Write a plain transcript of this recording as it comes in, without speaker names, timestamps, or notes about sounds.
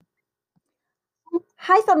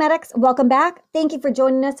Hi, Filmatics. Welcome back. Thank you for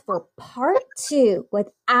joining us for part two with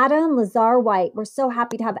Adam Lazar-White. We're so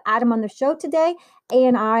happy to have Adam on the show today.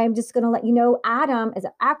 And I'm just going to let you know Adam is an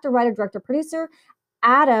actor, writer, director, producer.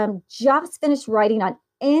 Adam just finished writing on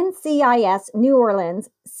NCIS New Orleans,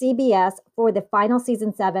 CBS, for the final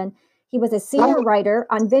season 7. He was a senior writer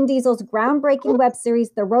on Vin Diesel's groundbreaking web series,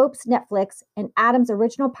 The Ropes, Netflix, and Adam's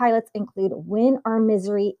original pilots include Win or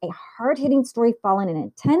Misery, a hard-hitting story following an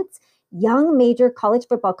intense young major college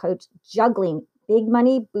football coach juggling big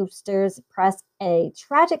money boosters, press, a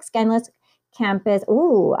tragic, scandalous campus.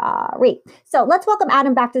 So let's welcome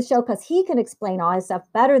Adam back to the show because he can explain all his stuff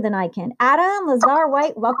better than I can. Adam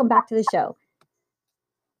Lazar-White, welcome back to the show.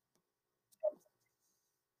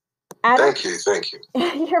 Adam? Thank you.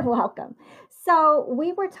 You're welcome. So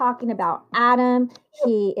we were talking about Adam.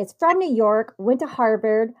 He is from New York, went to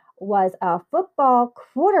Harvard, was a football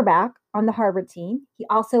quarterback on the Harvard team. He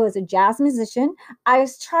also is a jazz musician. I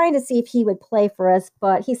was trying to see if he would play for us,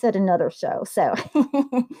 but he said another show. So,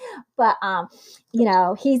 but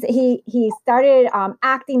he started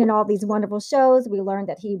acting in all these wonderful shows. We learned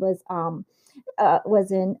that he was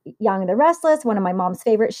in Young and the Restless, one of my mom's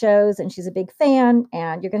favorite shows, and she's a big fan.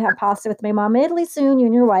 And you're gonna have pasta with my mom in Italy soon, you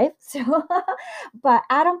and your wife. So, but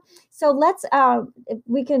Adam, so let's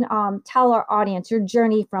we can tell our audience your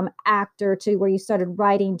journey from actor to where you started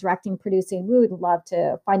writing, directing, producing. We would love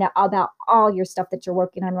to find out about all your stuff that you're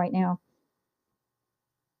working on right now.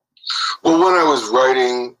 Well, when I was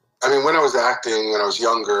writing, when I was acting, when I was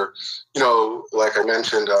younger, like I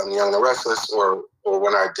mentioned on Young and the Restless, or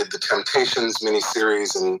when I did the Temptations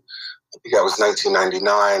miniseries, and I think that was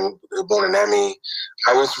 1999, it won an Emmy,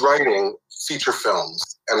 I was writing feature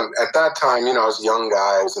films. And at that time, I was a young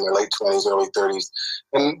guy, I was in my late 20s, early 30s.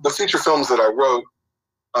 And the feature films that I wrote,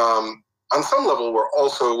 on some level, were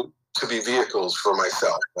also to be vehicles for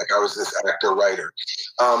myself. Like I was this actor-writer.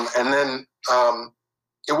 And then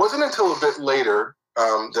it wasn't until a bit later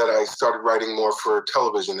that I started writing more for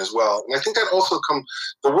television as well. And I think that also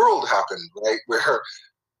the world happened, right? Where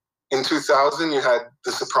in 2000 you had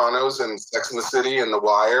The Sopranos and Sex and the City and The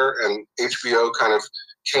Wire, and HBO kind of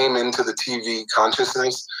came into the TV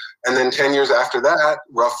consciousness. And then 10 years after that,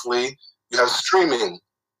 roughly, you have streaming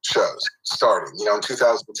shows starting, in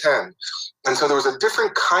 2010. And so there was a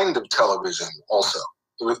different kind of television also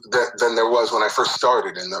than there was when I first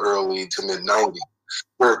started in the early to mid 90s,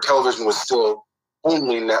 where television was still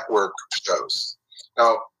only network shows.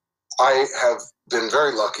 Now, I have been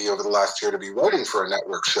very lucky over the last year to be writing for a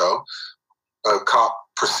network show, a cop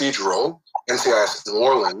procedural, NCIS New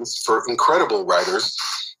Orleans, for incredible writers,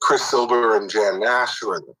 Chris Silber and Jan Nash,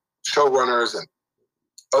 who are the showrunners, and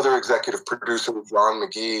other executive producers, Ron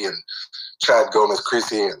McGee and Chad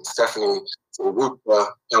Gomez-Creasy and Stephanie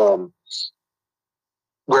Rupa,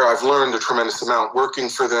 where I've learned a tremendous amount working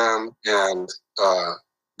for them and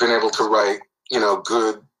been able to write,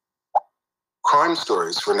 good crime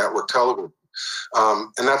stories for network television.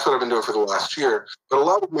 And that's what I've been doing for the last year. But a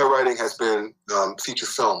lot of my writing has been feature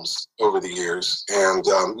films over the years. And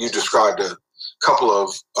you described a couple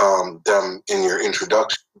of them in your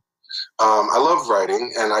introduction. I love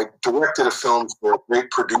writing, and I directed a film for a great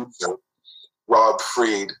producer, Rob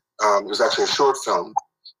Fried. It was actually a short film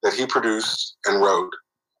that he produced and wrote.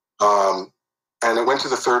 And it went to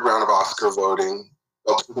the third round of Oscar voting,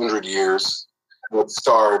 about 200 years. It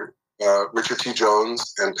starred Richard T.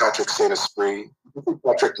 Jones and Patrick St-Esprit.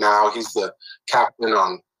 Patrick now, he's the captain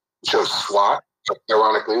on the show SWAT,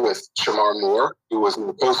 ironically, with Shamar Moore, who was in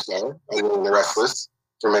the co-star in The Restless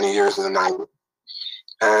for many years in the 90s.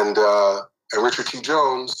 And Richard T.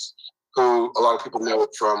 Jones, who a lot of people know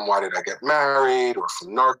from Why Did I Get Married or from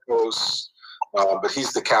Narcos, but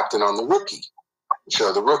he's the captain on The Rookie, the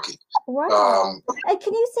show The Rookie. Wow.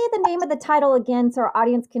 Can you say the name of the title again so our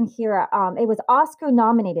audience can hear it? It was Oscar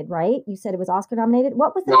nominated, right? You said it was Oscar nominated.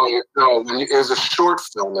 What was it? No, it was a short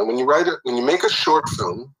film. And when you make a short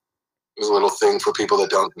film, there's a little thing for people that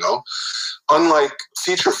don't know. Unlike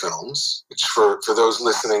feature films, which for those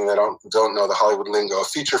listening that don't know the Hollywood lingo, a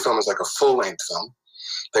feature film is like a full-length film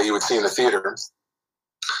that you would see in the theater.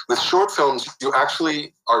 With short films, you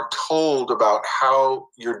actually are told about how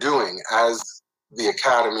you're doing as the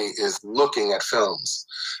Academy is looking at films.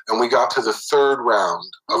 And we got to the third round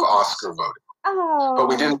of Oscar voting. Oh. But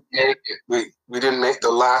we didn't make it. We didn't make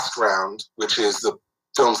the last round, which is the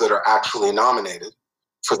films that are actually nominated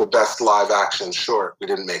for the best live action short. We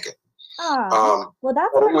didn't make it. Oh. Well,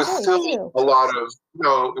 that's but it was still too.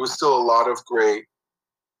 It was still a lot of great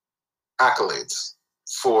accolades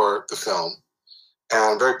for the film, and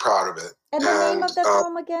I'm very proud of it. And the name of the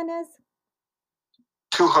film again is?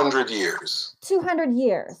 200 years. 200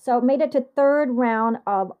 years. So made it to third round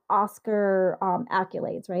of Oscar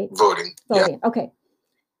accolades, right? Voting. Voting. Yeah. Okay.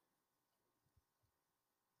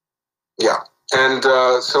 Yeah. And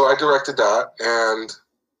so I directed that, and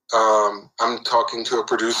I'm talking to a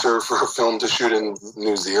producer for a film to shoot in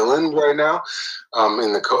New Zealand right now,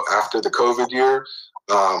 after the COVID year.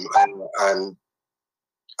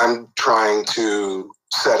 I'm trying to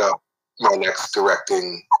set up my next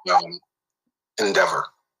directing endeavor.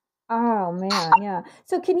 Oh man, yeah.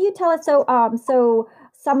 So can you tell us so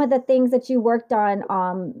some of the things that you worked on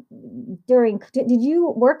during did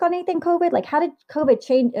you work on anything COVID? Like how did COVID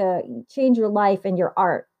change your life and your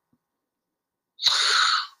art?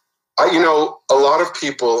 A lot of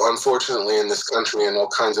people, unfortunately, in this country and all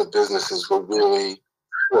kinds of businesses were really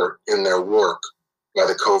hurt in their work by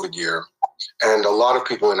the COVID year. And a lot of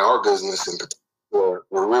people in our business in particular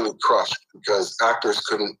were really crushed because actors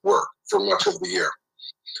couldn't work for much of the year.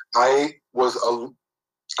 I was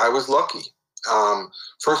lucky.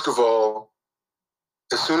 First of all,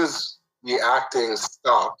 as soon as the acting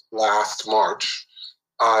stopped last March,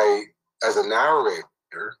 as a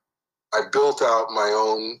narrator, I built out my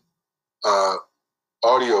own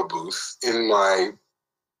audio booth in my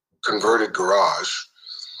converted garage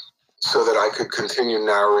so that I could continue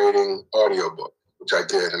narrating audiobooks, which I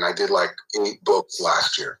did. And I did like 8 books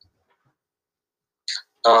last year.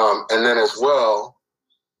 And then as well,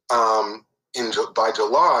 by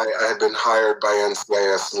July, I had been hired by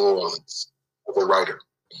NCIS New Orleans as a writer.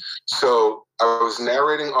 So I was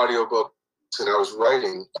narrating audiobooks and I was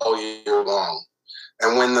writing all year long.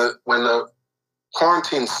 And when the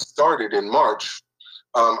quarantine started in March,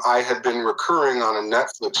 I had been recurring on a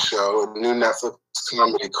Netflix show, a new Netflix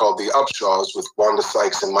comedy called The Upshaws with Wanda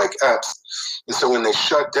Sykes and Mike Epps. And so when they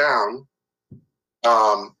shut down,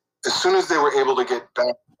 as soon as they were able to get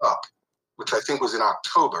back up, which I think was in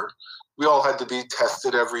October, we all had to be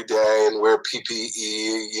tested every day and wear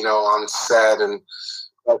PPE, on set.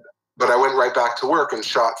 But I went right back to work and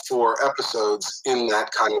shot 4 episodes in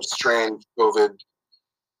that kind of strange COVID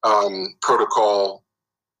protocol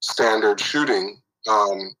standard shooting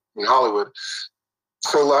in Hollywood.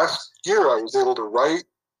 So last year I was able to write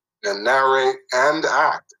and narrate and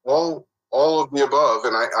act, all of the above,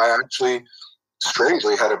 and I actually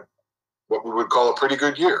strangely had what we would call a pretty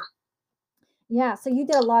good year. Yeah, so you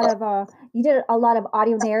did a lot of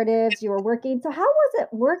audio narratives. You were working. So how was it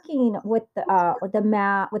working with the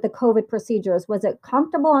COVID procedures? Was it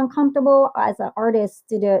comfortable, uncomfortable as an artist?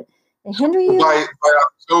 Did it hinder you? By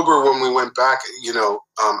October, when we went back,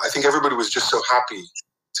 I think everybody was just so happy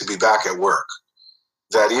to be back at work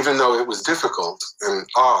that even though it was difficult and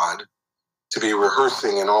odd to be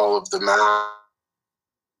rehearsing in all of the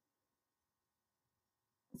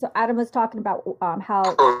So Adam was talking about how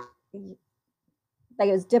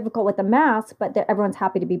it was difficult with the mask, but everyone's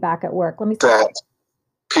happy to be back at work. Let me say that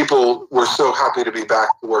people were so happy to be back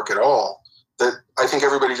to work at all that I think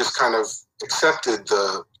everybody just kind of accepted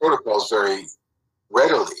the protocols very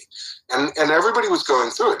readily. And everybody was going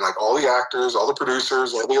through it, like all the actors, all the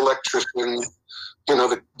producers, all the electricians,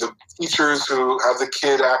 the teachers who have the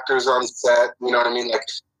kid actors on set, you know what I mean? Like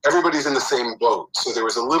everybody's in the same boat. So there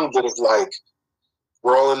was a little bit of like,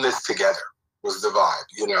 we're all in this together was the vibe,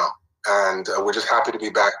 and we're just happy to be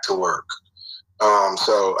back to work.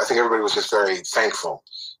 So I think everybody was just very thankful.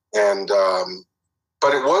 And,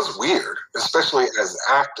 but it was weird, especially as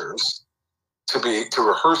actors, to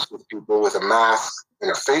rehearse with people with a mask and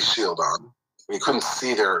a face shield on. You couldn't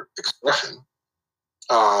see their expression.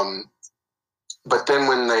 But then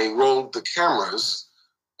when they rolled the cameras,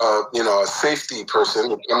 a safety person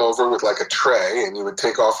would come over with like a tray, and you would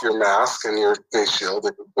take off your mask and your face shield,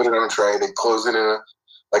 and put it on a tray. They'd close it in a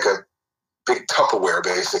big Tupperware,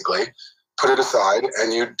 basically, put it aside,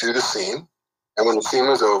 and you'd do the scene. And when the scene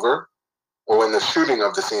was over, or when the shooting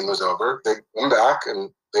of the scene was over, they'd come back and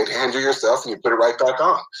they'd hand you your stuff and you put it right back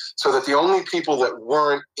on. So that the only people that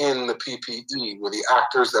weren't in the PPE were the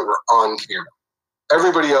actors that were on camera.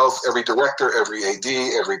 Everybody else, every director, every AD,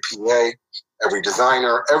 every PA, every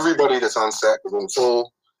designer, everybody that's on set was in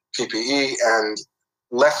full PPE, and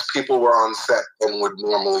less people were on set than would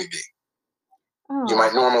normally be. Oh. You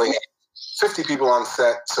might normally have 50 people on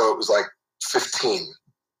set, so it was like 15.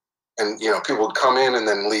 And, people would come in and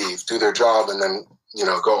then leave, do their job, and then,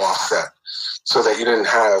 go off set, so that you didn't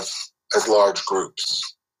have as large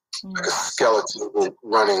groups. Like a skeleton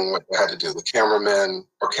running what they had to do. The cameramen,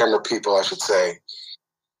 or camera people, I should say,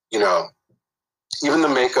 even the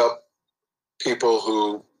makeup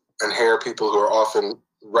people and hair people who are often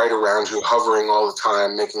right around you, hovering all the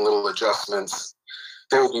time, making little adjustments,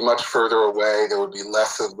 they would be much further away. There would be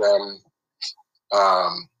less of them.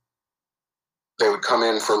 They would come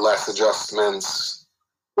in for less adjustments.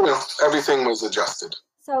 Everything was adjusted.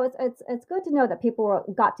 So it's good to know that people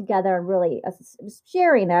got together and really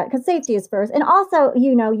sharing that, because safety is first. And also,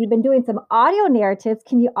 you've been doing some audio narratives.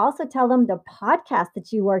 Can you also tell them the podcast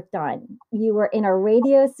that you worked on? You were in a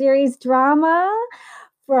radio series drama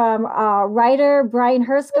from writer Brian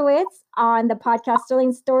Herskowitz on the podcast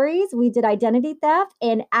Sterling Stories. We did Identity Theft.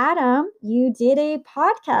 And Adam, you did a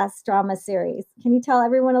podcast drama series. Can you tell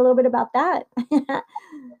everyone a little bit about that?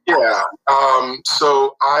 Yeah.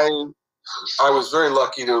 So I was very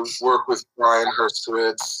lucky to work with Brian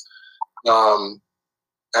Herskowitz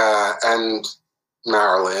and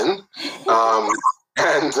Marilyn. I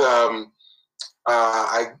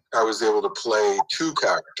was able to play two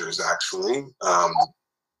characters, actually.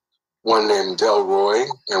 One named Delroy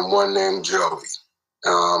and one named Joey.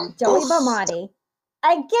 Joey Bomati.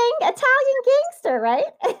 Italian gangster, right?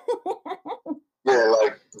 Yeah,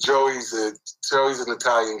 like Joey's an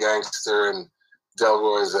Italian gangster, and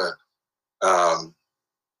Delroy's a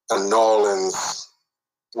New Orleans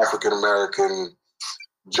African-American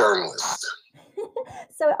journalist.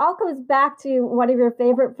 So it all goes back to one of your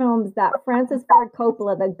favorite films, that Francis Ford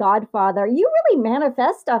Coppola, The Godfather. You really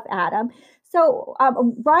manifest stuff, Adam. So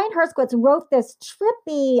Brian Herskowitz wrote this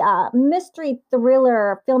trippy mystery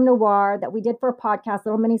thriller film noir that we did for a podcast,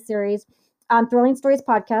 little mini-series on Thrilling Stories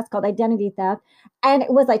podcast called Identity Theft. And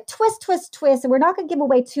it was like twist, twist, twist. And we're not going to give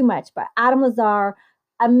away too much, but Adam Lazar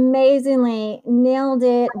amazingly nailed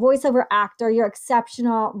it. Voiceover actor, you're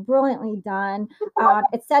exceptional, brilliantly done.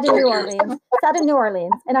 It's set in New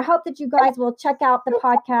Orleans. And I hope that you guys will check out the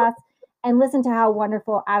podcast and listen to how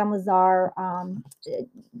wonderful Adam Lazar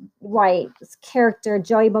White's character,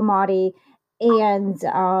 Joey Bomati, and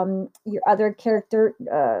your other character,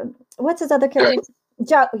 what's his other character?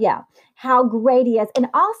 Joe, yeah, how great he is. And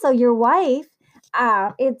also your wife,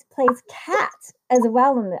 it plays Kat as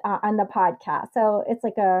well on the podcast. So it's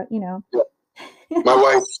like a. My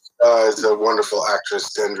wife is a wonderful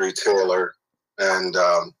actress, Dendry Taylor, and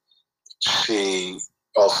she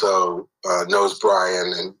also knows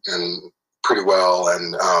Brian and pretty well,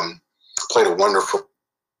 and played a wonderful.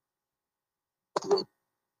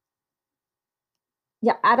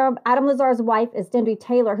 Yeah, Adam Lazar's wife is Dendry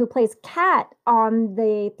Taylor, who plays Kat on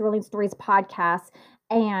the Thrilling Stories podcast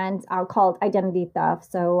and called Identity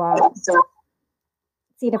Theft. So,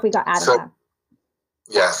 seeing if we got Adam.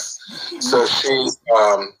 Yes. So she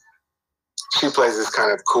plays this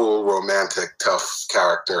kind of cool, romantic, tough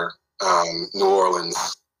character, New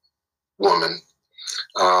Orleans woman.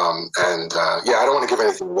 I don't want to give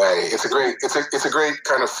anything away. It's a great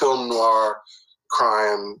kind of film noir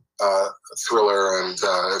crime thriller, and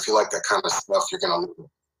if you like that kind of stuff, you're gonna love it.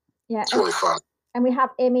 Yeah, it's really fun. And we have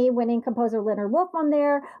Emmy-winning composer Leonard Wolf on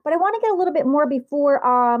there. But I want to get a little bit more before.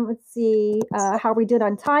 Let's see how we did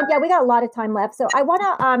on time. Yeah, we got a lot of time left. So I want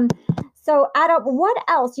to. So Adam, what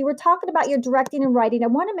else? You were talking about your directing and writing. I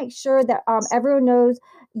want to make sure that everyone knows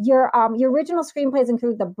your original screenplays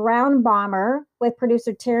include The Brown Bomber with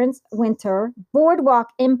producer Terrence Winter, Boardwalk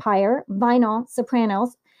Empire, Vinyl,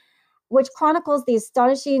 Sopranos, which chronicles the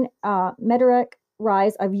astonishing meteoric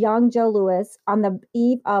rise of young Joe Louis on the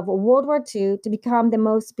eve of World War II to become the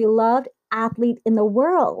most beloved athlete in the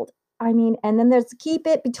world. I mean, and then there's Keep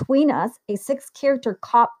It Between Us, a 6-character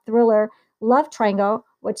cop thriller love triangle,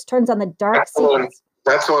 which turns on the dark secrets.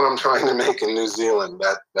 That's what I'm trying to make in New Zealand,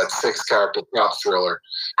 that 6-character cop thriller.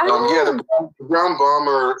 The Brown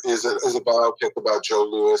Bomber is a biopic about Joe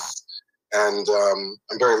Louis, and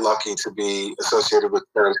I'm very lucky to be associated with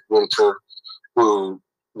Terrence Winter, who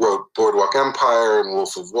wrote Boardwalk Empire and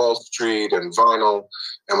Wolf of Wall Street and Vinyl,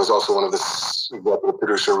 and was also one of the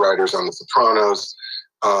producer writers on The Sopranos.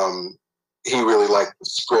 He really liked the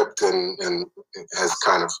script and has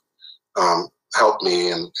kind of helped me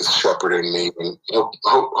and is shepherding me. And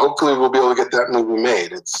hopefully we'll be able to get that movie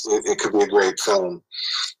made. It could be a great film.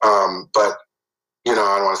 But I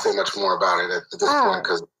don't want to say much more about it at this point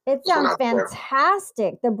because it sounds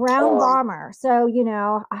fantastic. The Brown Bomber. So,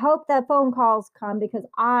 I hope that phone calls come because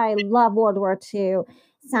I love World War II.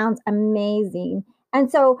 Sounds amazing. And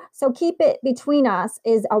so Keep It Between Us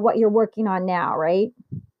is what you're working on now, right?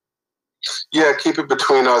 Yeah, Keep It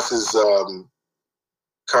Between Us is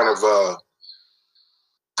kind of a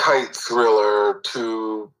tight thriller.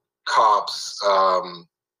 2 cops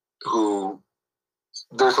who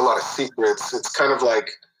there's a lot of secrets. It's kind of like,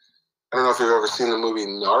 I don't know if you've ever seen the movie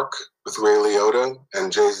Narc with Ray Liotta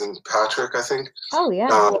and Jason Patrick, I think. Oh,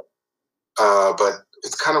 yeah. But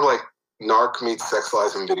it's kind of like Narc meets Sex,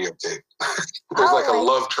 Lies, and Videotape. There's a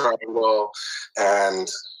love triangle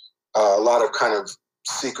and a lot of kind of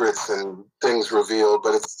secrets and things revealed,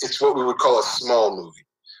 but it's what we would call a small movie,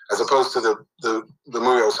 as opposed to the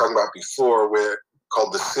movie I was talking about before, where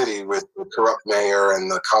called The City, with the corrupt mayor and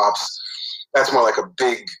the cops. That's more like a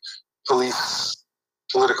big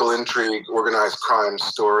political intrigue, organized crime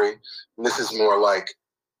story. And this is more like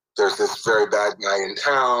there's this very bad guy in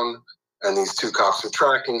town, and these two cops are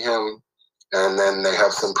tracking him, and then they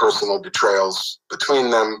have some personal betrayals between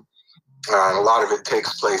them. A lot of it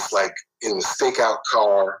takes place like in the stakeout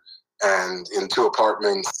car and in two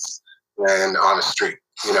apartments and on a street.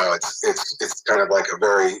 You know, it's kind of like a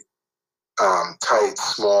very tight,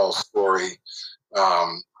 small story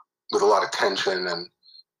with a lot of tension and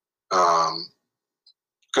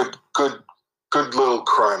good little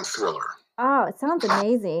crime thriller. Oh, it sounds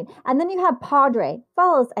amazing. And then you have Padre,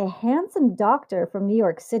 follows a handsome doctor from New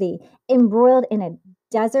York City embroiled in a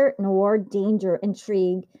desert noir danger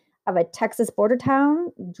intrigue of a Texas border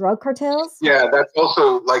town, drug cartels. Yeah, that's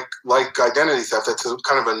also like Identity Theft. That's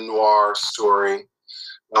kind of a noir story.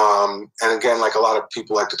 And again, like a lot of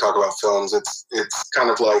people like to talk about films, it's kind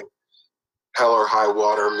of like Hell or High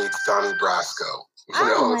Water meets Donnie Brasco. You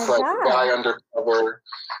know, it's like a guy undercover,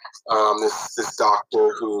 this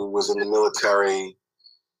doctor who was in the military.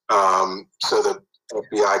 So the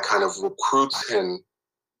FBI kind of recruits him,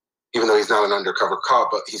 even though he's not an undercover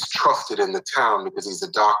cop, but he's trusted in the town because he's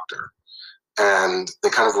a doctor. And they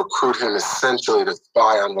kind of recruit him essentially to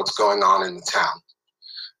spy on what's going on in the town.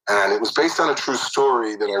 And it was based on a true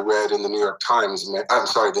story that I read in the New York Times, the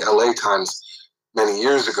LA Times many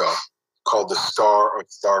years ago, called The Star of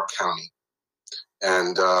Star County.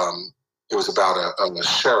 And it was about a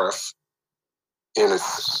sheriff in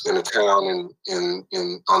a town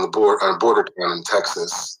on a border town in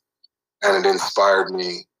Texas. And it inspired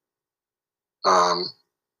me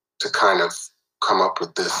to kind of come up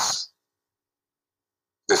with this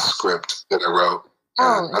script that I wrote.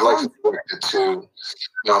 And I'd like to direct it to,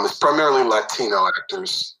 it's primarily Latino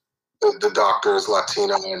actors. The doctor is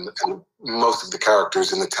Latino, and most of the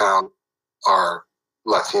characters in the town are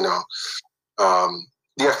Latino.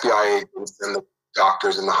 The FBI agents and the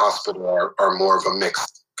doctors in the hospital are more of a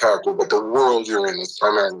mixed character, but the world you're in is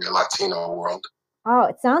primarily a Latino world. Oh,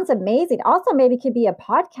 it sounds amazing. Also, maybe it could be a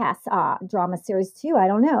podcast drama series too. I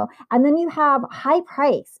don't know. And then you have High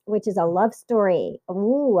Price, which is a love story.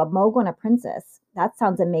 Ooh, a mogul and a princess. That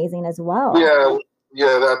sounds amazing as well. Yeah.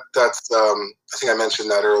 That's. I think I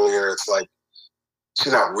mentioned that earlier. It's like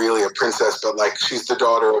she's not really a princess, but like she's the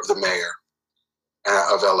daughter of the mayor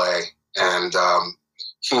of LA, and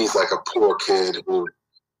he's like a poor kid who.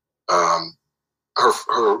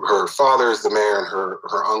 Her father is the mayor, and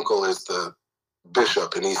her uncle is the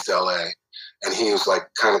bishop in East LA, and he was like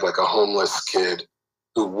kind of like a homeless kid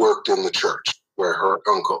who worked in the church where her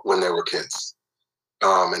uncle, when they were kids,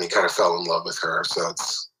 and he kind of fell in love with her. So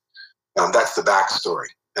it's that's the backstory.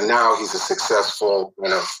 And now he's a successful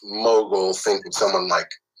kind of mogul. Think of someone like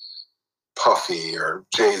Puffy or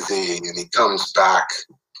Jay-Z, and he comes back,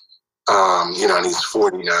 and he's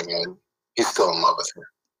 40 now, and he's still in love with her.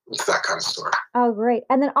 It's that kind of story. Oh, great.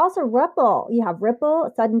 And then also Ripple. You have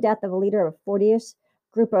Ripple, sudden death of a leader of 40ish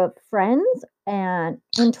group of friends. And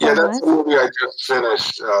in 12 that's a movie I just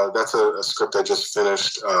finished. That's a script I just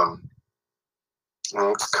finished.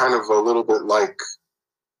 It's kind of a little bit like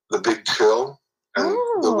The Big Chill. And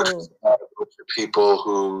which is about a bunch of people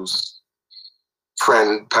whose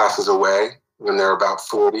friend passes away when they're about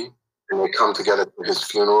 40, and they come together for his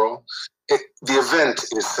funeral. The event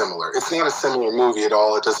is similar. It's not a similar movie at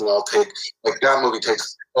all. It doesn't all take, like that movie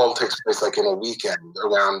takes place like in a weekend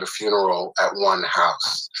around a funeral at one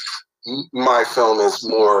house. My film is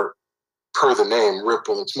more, per the name,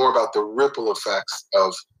 Ripple. It's more about the ripple effects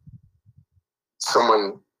of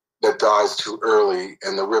someone that dies too early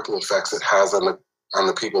and the ripple effects it has on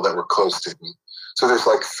the people that were close to him. So there's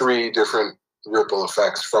like 3 different ripple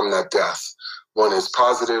effects from that death. One is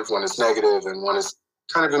positive, one is negative, and one is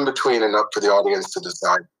kind of in between and up for the audience to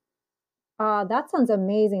decide. That sounds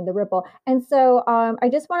amazing, the Ripple. And so I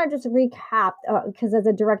just want to just recap because as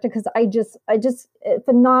a director, because I just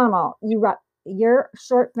phenomenal. Your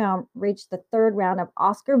short film reached the 3rd round of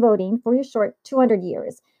Oscar voting for your short 200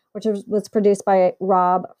 Years, which was produced by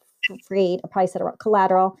Rob Fried, I probably said it wrong,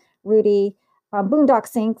 Collateral, Rudy, Boondock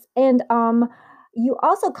Saints, and you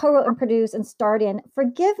also co-wrote and produced and starred in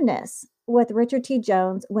Forgiveness with Richard T.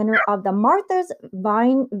 Jones, winner of the Martha's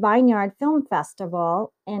Vineyard Film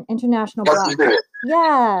Festival and International.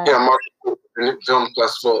 Yeah, Martha's Film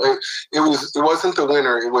Festival. It wasn't the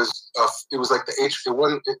winner. It was like it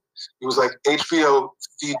was like HBO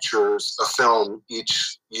features a film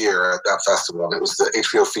each year at that festival. And it was the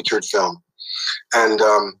HBO featured film, and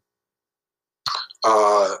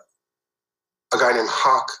A guy named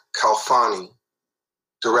Hawk Kalfani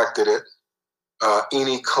directed it.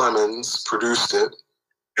 Eni Clemens produced it,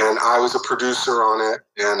 and I was a producer on it,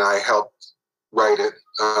 and I helped write it,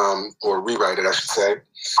 or rewrite it, I should say.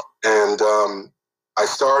 And I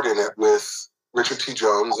starred in it with Richard T.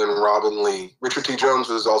 Jones and Robin Lee. Richard T. Jones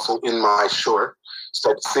was also in my short.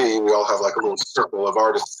 Start to see, we all have like a little circle of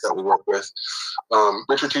artists that we work with.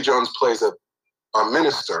 Richard T. Jones plays a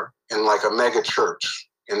minister in like a mega church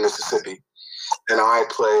in Mississippi, and I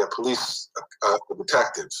play a police a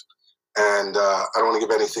detective. And I don't want to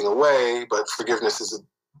give anything away, but forgiveness is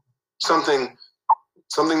something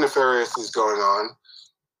nefarious is going on,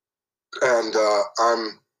 and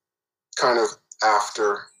I'm kind of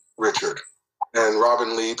after Richard. And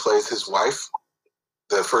Robin Lee plays his wife,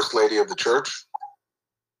 the first lady of the church.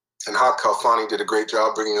 And Hawk Kalfani did a great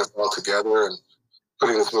job bringing us all together and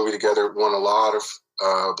putting this movie together. It won a lot of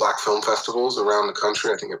Black film festivals around the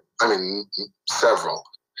country. Several.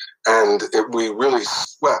 And we really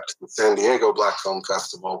swept the San Diego Black Film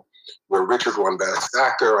Festival, where Richard won Best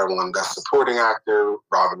Actor, I won Best Supporting Actor,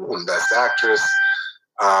 Robin won Best Actress,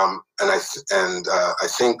 and I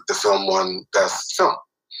think the film won Best Film.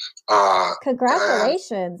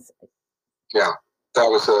 Congratulations! Yeah, that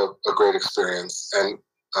was a great experience. And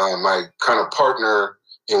my kind of partner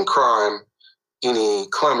in crime, Eni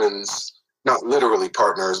Clemens, not literally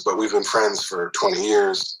partners, but we've been friends for 20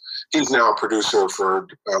 years. He's now a producer for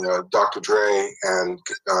Dr. Dre and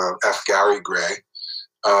F. Gary Gray.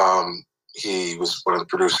 He was one of the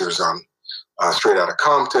producers on Straight Outta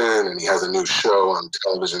Compton, and he has a new show on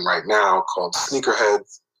television right now called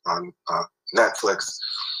Sneakerheads on Netflix.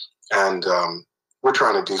 And we're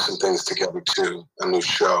trying to do some things together too, a new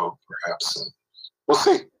show perhaps. And we'll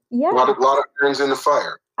see. Yeah. A lot of irons in the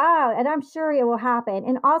fire. Oh, and I'm sure it will happen.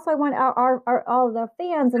 And also, I want our all the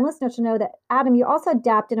fans and listeners to know that, Adam, you also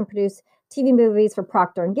adapted and produced TV movies for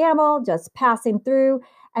Procter & Gamble, Just Passing Through,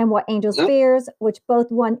 and What Angels Fears, which both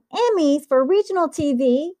won Emmys for regional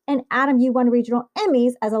TV. And Adam, you won regional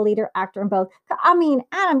Emmys as a leader actor in both. I mean,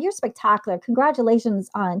 Adam, you're spectacular. Congratulations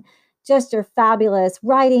on just your fabulous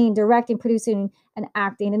writing, directing, producing, and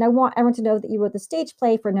acting. And I want everyone to know that you wrote the stage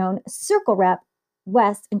play for known Circle Rep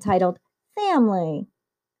West entitled Family.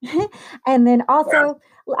 And then also,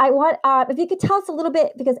 I want, if you could tell us a little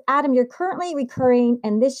bit, because Adam, you're currently recurring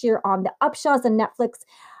and this year on the Upshaws on Netflix.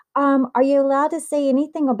 Are you allowed to say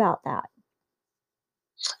anything about that?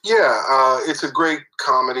 Yeah, it's a great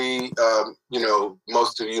comedy.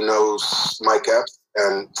 Most of you know Mike Epps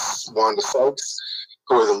and Wanda Sykes,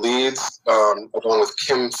 who are the leads, along with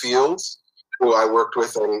Kim Fields, who I worked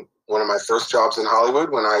with on one of my first jobs in Hollywood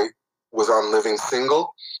when I was on Living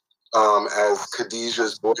Single. As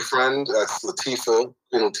Khadijah's boyfriend. That's Latifah,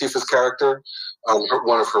 Latifah's character.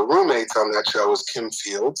 One of her roommates on that show was Kim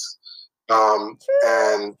Fields.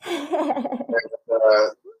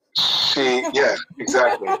 She, yeah,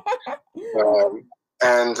 exactly.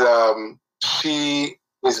 She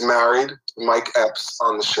is married to Mike Epps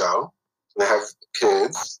on the show. They have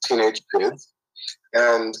kids, teenage kids.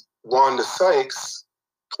 And Wanda Sykes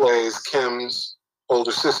plays Kim's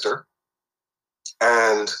older sister.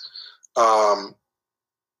 And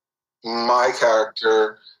my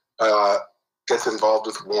character gets involved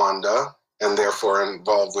with Wanda and therefore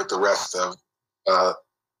involved with the rest of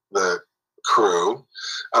the crew.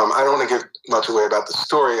 I don't want to give much away about the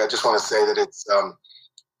story. I just want to say that it's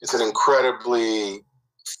an incredibly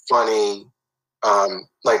funny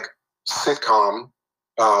sitcom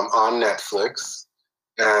on Netflix,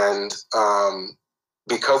 and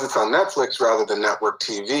because it's on Netflix rather than network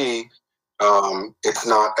TV, it's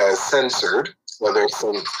not as censored. So there's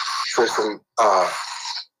some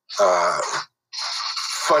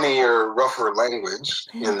funnier, rougher language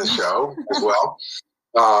in the show as well,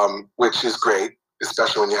 which is great,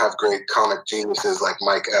 especially when you have great comic geniuses like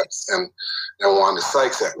Mike Epps and Wanda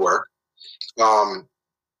Sykes at work.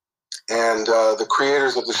 The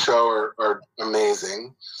creators of the show are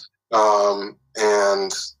amazing,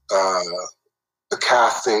 and the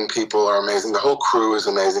casting people are amazing. The whole crew is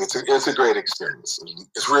amazing. It's a great experience.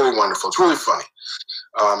 It's really wonderful. It's really funny.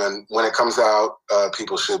 And when it comes out,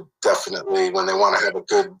 people should definitely, when they want to have a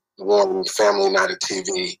good, warm family night of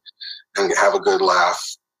TV and have a good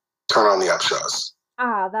laugh, turn on the Upshaws.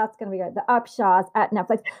 That's going to be good. The Upshaws at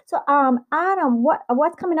Netflix. So, Adam,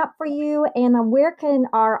 what's coming up for you, and where can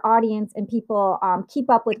our audience and people keep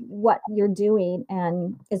up with what you're doing?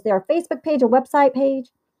 And is there a Facebook page or website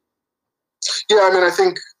page? Yeah, I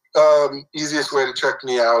think easiest way to check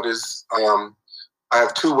me out is I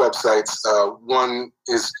have two websites. One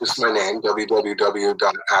is just my name,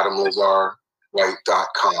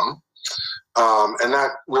 www.adamlazarwhite.com. And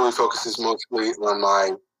that really focuses mostly on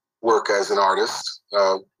my work as an artist,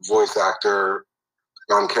 voice actor,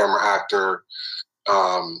 on-camera actor,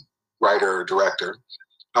 writer, director.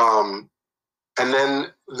 And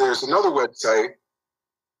then there's another website,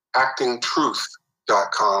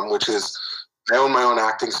 actingtruth.com, which is, I own my own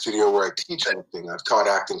acting studio where I teach acting. I've taught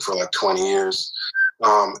acting for like 20 years.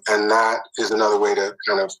 And that is another way to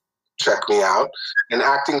kind of check me out. And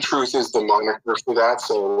Acting Truth is the moniker for that.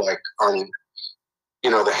 So like on,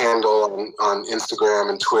 the handle on Instagram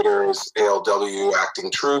and Twitter is ALW Acting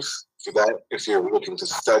Truth for that, if you're looking to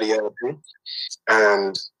study acting.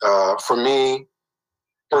 And for me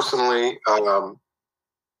personally,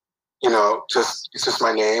 it's just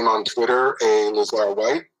my name on Twitter, A. Lazar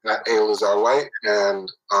White, at A. Lazar White,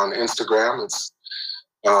 and on Instagram it's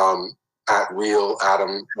at Real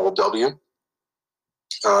Adam LW.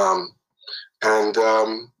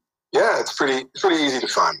 It's pretty easy to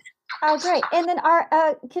find me. Oh, great! And then,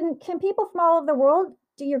 can people from all over the world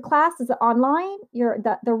do your class? Is it online?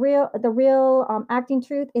 The real Acting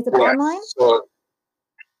Truth, is it online?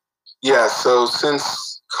 So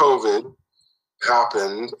since COVID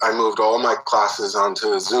happened, I moved all my classes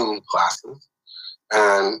onto Zoom classes,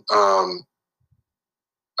 and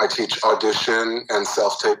I teach audition and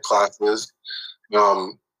self-tape classes,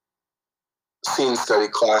 scene study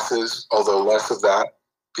classes, although less of that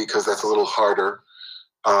because that's a little harder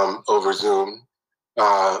over Zoom.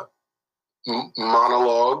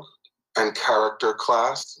 Monologue and character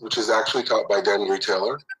class, which is actually taught by Dendry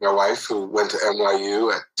Taylor, my wife, who went to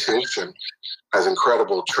NYU at Tisch and has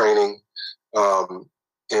incredible training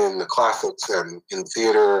in the classics and in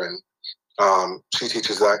theater, and she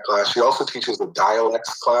teaches that class. She also teaches a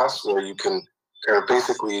dialects class where you can kind of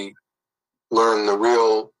basically learn the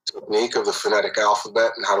real technique of the phonetic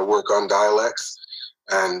alphabet and how to work on dialects.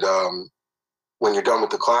 And when you're done with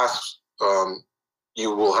the class,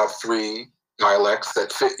 you will have 3 dialects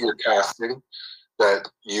that fit your casting that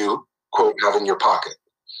you, quote, have in your pocket.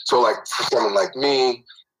 So like for someone like me,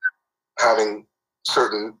 having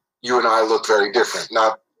you and I look very different,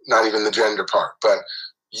 not even the gender part, but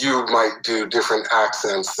you might do different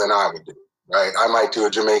accents than I would do, right? I might do a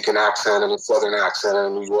Jamaican accent and a Southern accent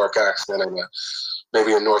and a New York accent and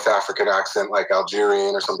maybe a North African accent like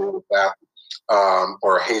Algerian or something like that,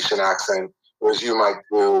 or a Haitian accent, whereas you might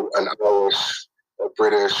do an Irish, a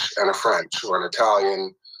British, and a French, or an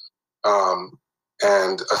Italian,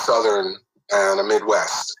 and a Southern, and a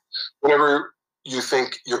Midwest. Whatever you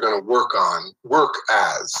think you're going to work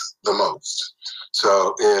as the most.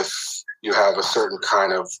 So if you have a certain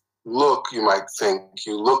kind of look, you might think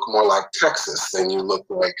you look more like Texas than you look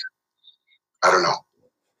like, I don't know,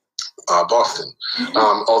 Boston.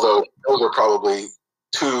 Although those are probably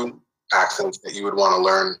 2 accents that you would want to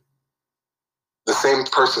learn. The same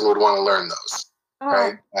person would want to learn those,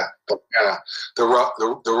 right? The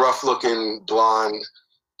rough-looking blonde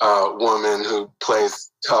woman who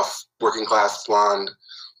plays tough working class blonde,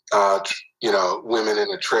 women in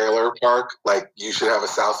a trailer park. Like, you should have a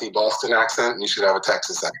Southie Boston accent and you should have a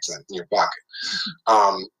Texas accent in your pocket.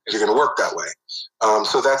 If you're going to work that way.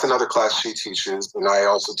 So that's another class she teaches. And I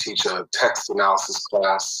also teach a text analysis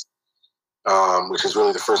class, which is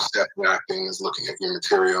really the first step in acting, is looking at your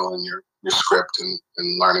material and your script and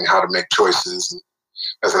learning how to make choices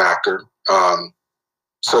as an actor.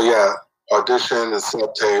 Audition and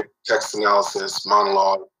self-tape, text analysis,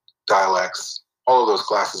 monologue, dialects, all of those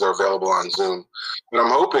classes are available on Zoom. And I'm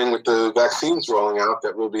hoping with the vaccines rolling out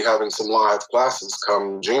that we'll be having some live classes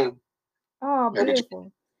come June. Oh,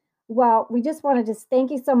 beautiful. Well, we just want to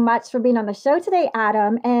thank you so much for being on the show today,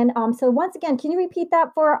 Adam. And so once again, can you repeat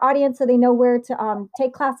that for our audience so they know where to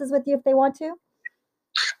take classes with you if they want to?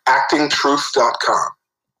 Actingtruth.com.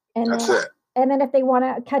 That's it. And then if they want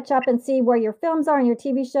to catch up and see where your films are and your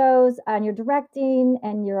TV shows and your directing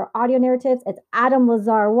and your audio narratives, it's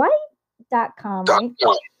AdamLazarWhite.com, right?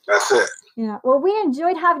 That's it. Yeah. Well, we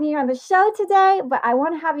enjoyed having you on the show today, but I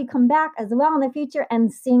want to have you come back as well in the future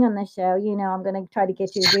and sing on the show. I'm going to try to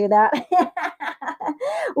get you to do that.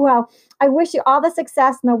 Well, I wish you all the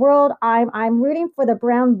success in the world. I'm rooting for the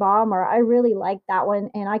Brown Bomber. I really like that one,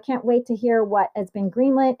 and I can't wait to hear what has been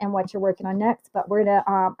greenlit and what you're working on next. But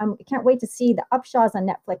I can't wait to see the Upshaws on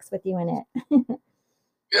Netflix with you in it.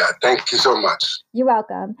 Yeah, thank you so much. You're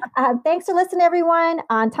welcome. Thanks for listening, everyone.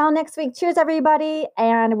 Until next week, cheers, everybody,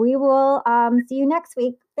 and we will see you next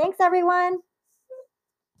week. Thanks, everyone.